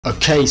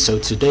Okay, so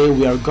today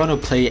we are gonna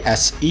play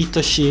as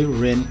ITOSHI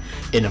RIN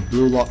in a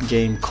blue lock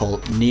game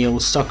called Neo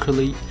Soccer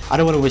League. I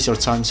don't want to waste your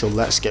time, so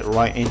let's get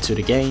right into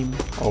the game.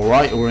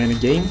 Alright, we're in a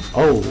game.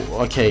 Oh,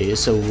 okay,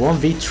 it's a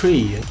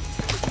 1v3.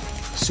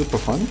 Super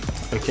fun.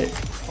 Okay.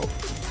 Oh,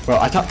 bro,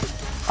 I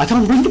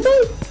can't bring the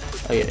ball.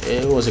 Okay,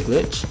 it was a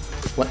glitch.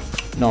 What?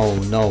 No.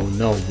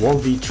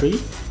 1v3.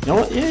 You know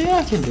what? Yeah,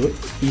 I can do it.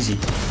 Easy.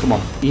 Come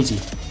on, easy.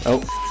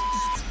 Oh.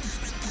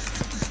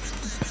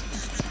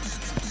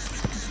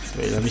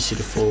 Wait, let me see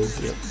the full.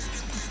 Yep.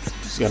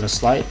 He's gonna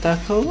slide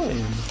tackle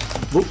and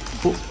whoop,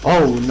 whoop.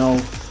 Oh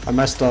no, I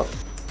messed up.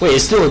 Wait,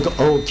 it's still a go.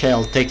 Okay,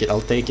 I'll take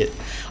it.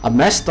 I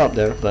messed up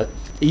there, but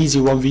easy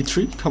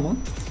 1v3. Come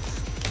on.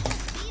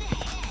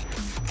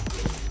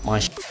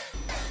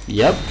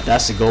 Yep,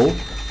 that's a goal.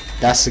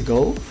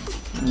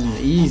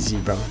 Easy,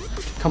 bro.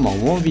 Come on,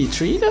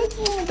 1v3.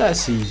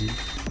 That's easy.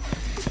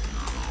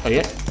 Oh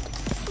yeah.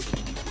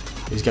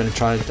 He's gonna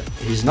try.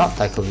 He's not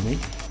tackling me.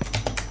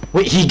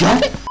 Wait, he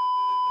got it.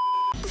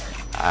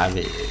 I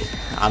mean,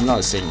 I'm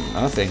not saying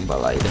nothing,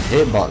 but like the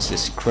hitbox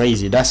is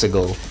crazy. That's a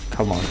goal.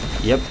 Come on.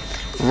 Yep.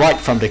 Right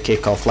from the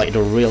kickoff, like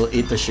the real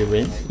ITOSHI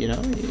RIN. You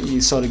know, you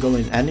saw the goal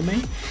in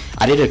anime.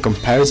 I did a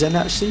comparison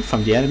actually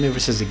from the anime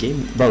versus the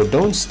game. Bro,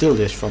 don't steal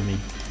this from me.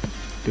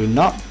 Do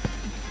not.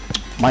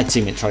 My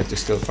teammate tried to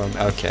steal from me.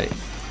 Okay.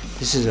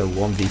 This is a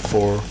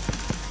 1v4.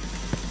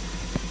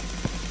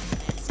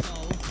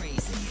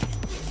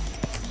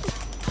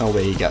 Oh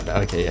wait, he got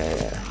that. Okay,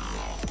 yeah.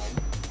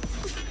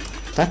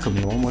 Tackle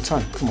me one more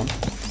time, come on.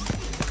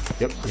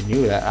 Yep, I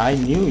knew that. I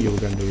knew you were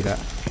gonna do that.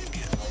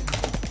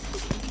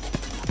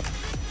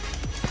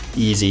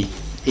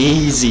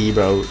 Easy,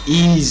 bro.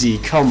 Easy,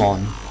 come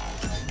on.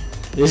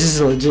 This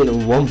is legit a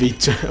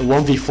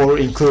 1v4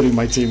 including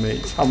my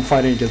teammates. I'm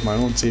fighting against my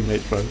own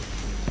teammate, bro.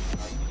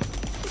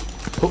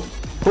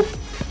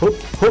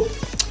 Hoop.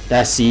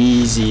 That's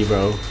easy,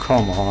 bro.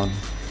 Come on.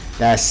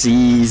 That's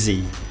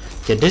easy.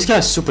 Okay, this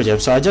guy's super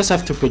jump, so I just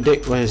have to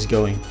predict where he's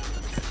going.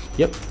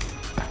 Yep.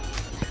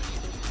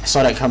 I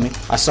saw that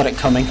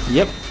coming.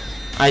 Yep.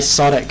 I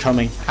saw that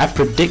coming. I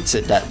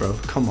predicted that, bro.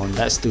 Come on,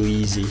 that's too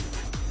easy.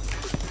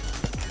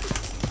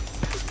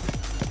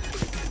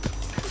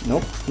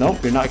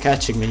 Nope, you're not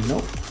catching me.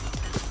 Nope.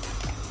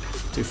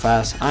 Too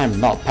fast. I am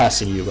not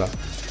passing you, bro.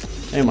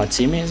 Hey, my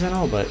teammates and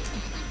all, but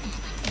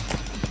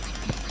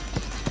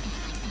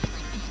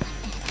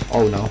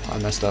oh no, I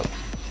messed up.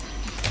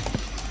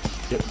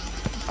 Yep.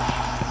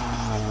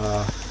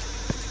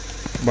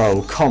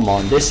 Bro, come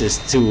on, this is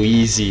too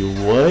easy.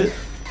 What?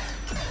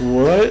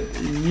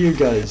 You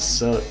guys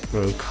suck,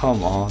 bro.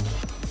 Come on.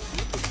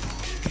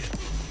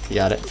 You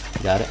got it.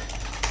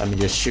 Let me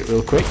just shoot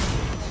real quick.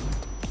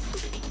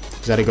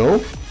 Is that a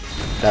goal?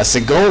 That's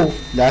a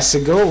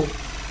goal.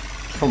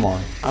 Come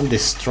on. I'm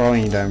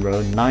destroying them,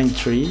 bro.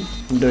 9-3.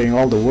 I'm doing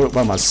all the work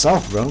by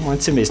myself, bro. My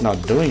teammate's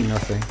not doing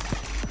nothing.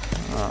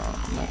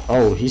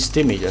 Oh, his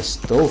teammate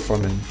just stole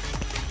from him.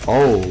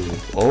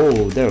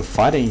 Oh, they're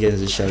fighting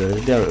against each other.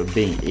 They're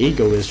being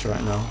egoist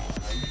right now.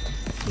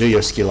 Do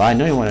your skill. I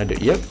know you want to do.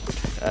 Yep.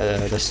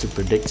 That's too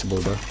predictable,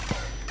 bro.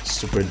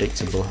 It's too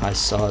predictable. I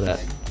saw that.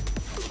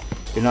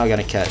 You're not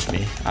gonna catch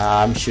me.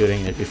 I'm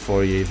shooting it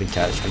before you even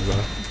catch me, bro.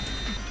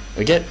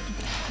 Okay.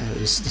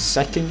 This is the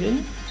second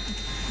game.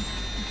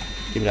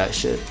 Give me that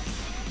shit.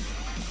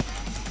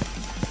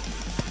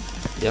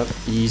 Yep.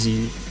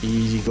 Easy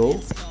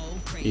goal.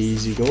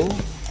 Easy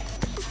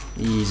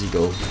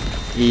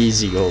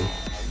goal.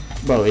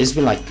 Bro, it's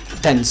been like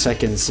 10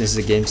 seconds since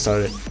the game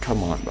started.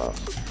 Come on, bro.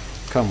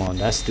 Come on,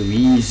 that's too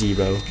easy,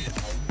 bro.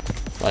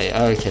 Like,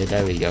 okay,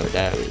 there we go.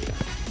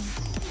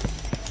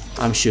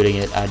 I'm shooting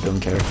it, I don't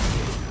care.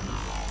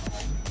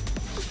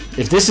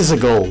 If this is a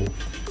goal,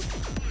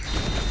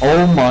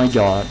 oh my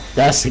god,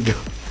 that's a goal.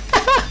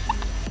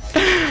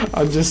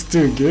 I'm just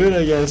too good,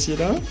 I guess, you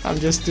know? I'm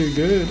just too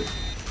good.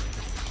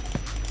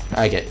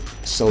 Okay,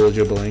 solo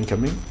dribble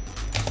incoming.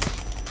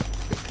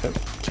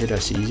 Okay,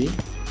 that's easy.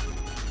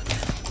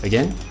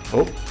 Again.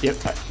 Oh, yep.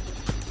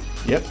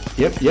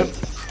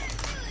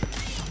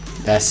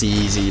 That's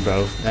easy,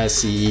 bro.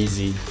 That's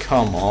easy.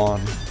 Come on.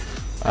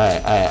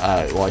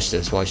 Alright. Watch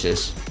this.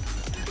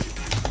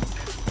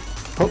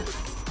 Hoop.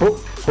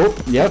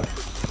 Yep.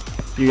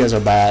 You guys are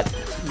bad.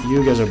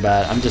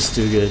 I'm just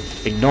too good.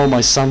 Ignore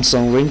my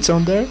Samsung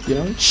ringtone there, you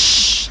know?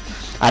 Shh.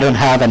 I don't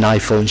have an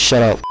iPhone.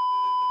 Shut up.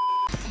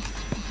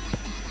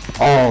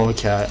 Oh,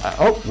 okay.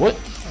 Oh, what?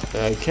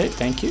 Okay,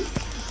 thank you.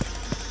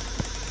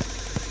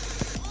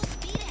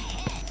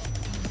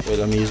 Wait,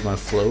 let me use my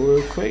flow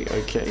real quick.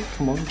 Okay,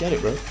 come on, get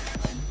it, bro.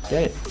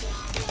 Get it.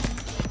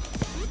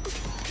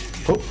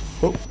 Hoop.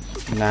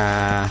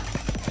 Nah.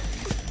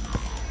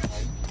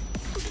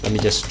 Let me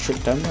just trick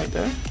them right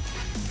there.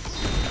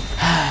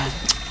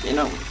 You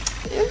know.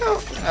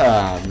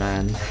 Ah,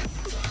 man.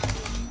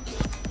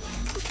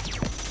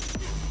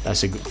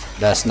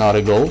 That's not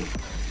a goal.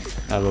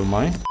 Never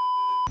mind.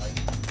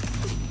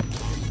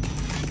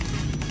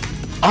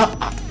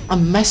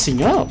 I'm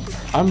messing up.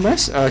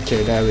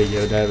 Okay, there we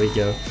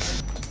go.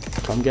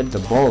 Come get the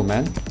ball,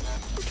 man.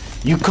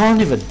 You can't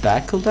even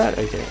tackle that?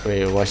 Okay,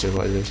 wait, watch this,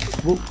 watch this.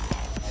 Whoop.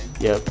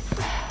 Yep.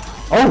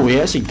 Oh, we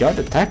actually got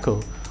the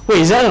tackle. Wait,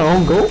 is that an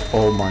own goal?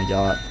 Oh my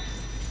god.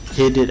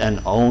 He did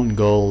an own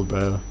goal,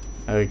 bro.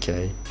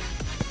 Okay.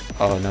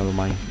 Oh, never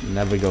mind.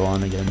 Never go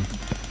on again.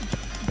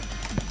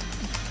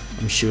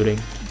 I'm shooting.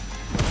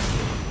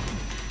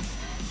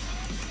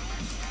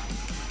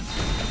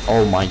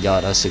 Oh my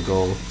god, that's a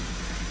goal.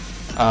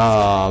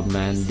 Ah,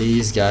 man,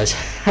 these guys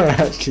are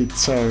actually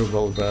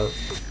terrible, bro.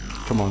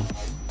 Come on.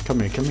 Come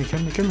here, come here,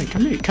 come here, come here,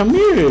 come here, come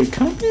here,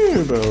 come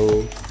here,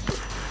 bro.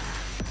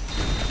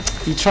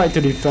 He tried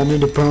to defend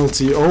the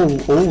penalty.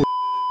 Oh.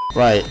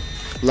 Right.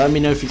 Let me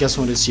know if you guys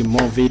want to see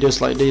more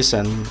videos like this,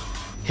 and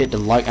hit the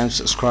like and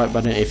subscribe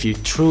button if you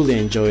truly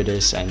enjoy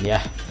this. And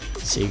yeah,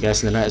 see you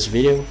guys in the next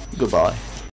video. Goodbye.